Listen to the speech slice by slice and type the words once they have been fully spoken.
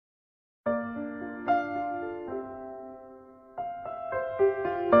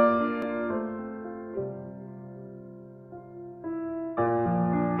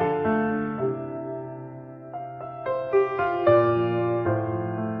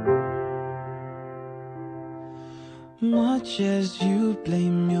Much as you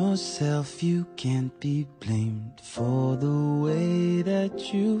blame yourself, you can't be blamed for the way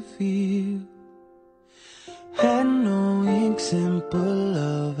that you feel. Had no example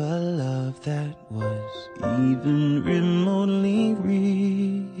of a love that was even remotely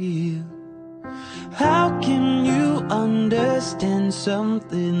real. How can you understand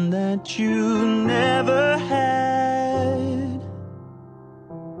something that you never had?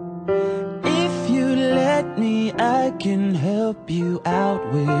 If you let me, I can help you out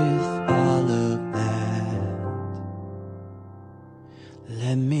with all of that.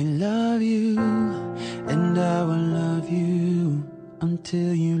 Let me love you, and I will love you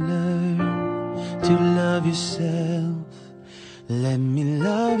until you learn to love yourself. Let me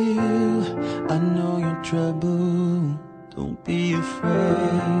love you, I know you're trouble. Don't be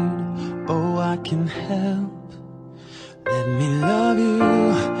afraid, oh I can help. Let me love you,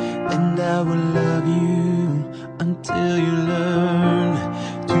 and I will love you until you learn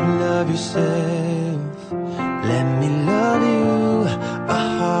to love yourself. Let me love you, a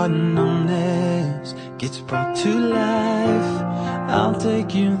heart numbness gets brought to life. I'll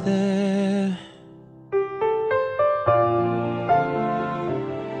take you there.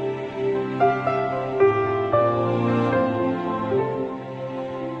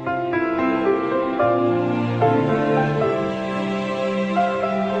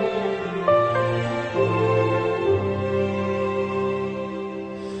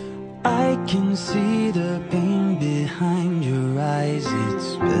 I can see the pain behind your eyes.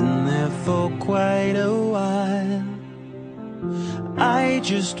 It's been there for quite a while. I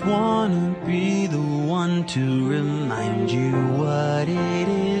just wanna be the one to remind you what it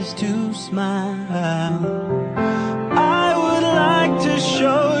is to smile. I would like to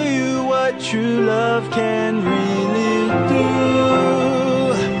show you what true love can really do.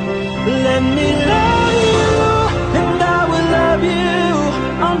 Let me love you, and I will love you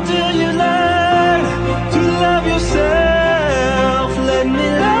until you learn to love yourself. Let me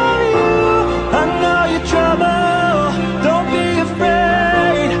love you, I know you're trouble. Don't be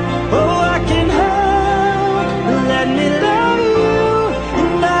afraid, oh I can help. Let me love you,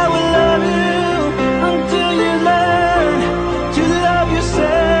 and I will love you until you learn to love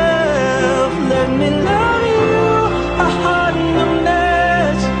yourself. Let me love you, a heart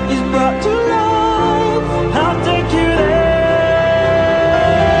numbness is brought to life. I'll take you there.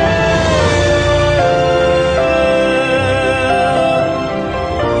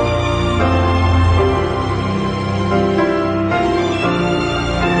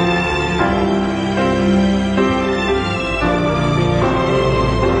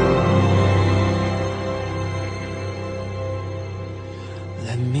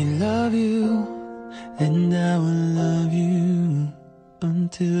 Let me love you, and I will love you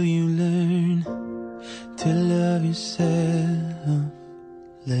until you learn to love yourself.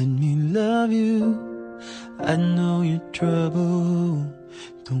 Let me love you, I know you're trouble.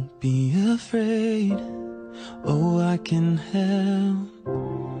 Don't be afraid, oh I can help.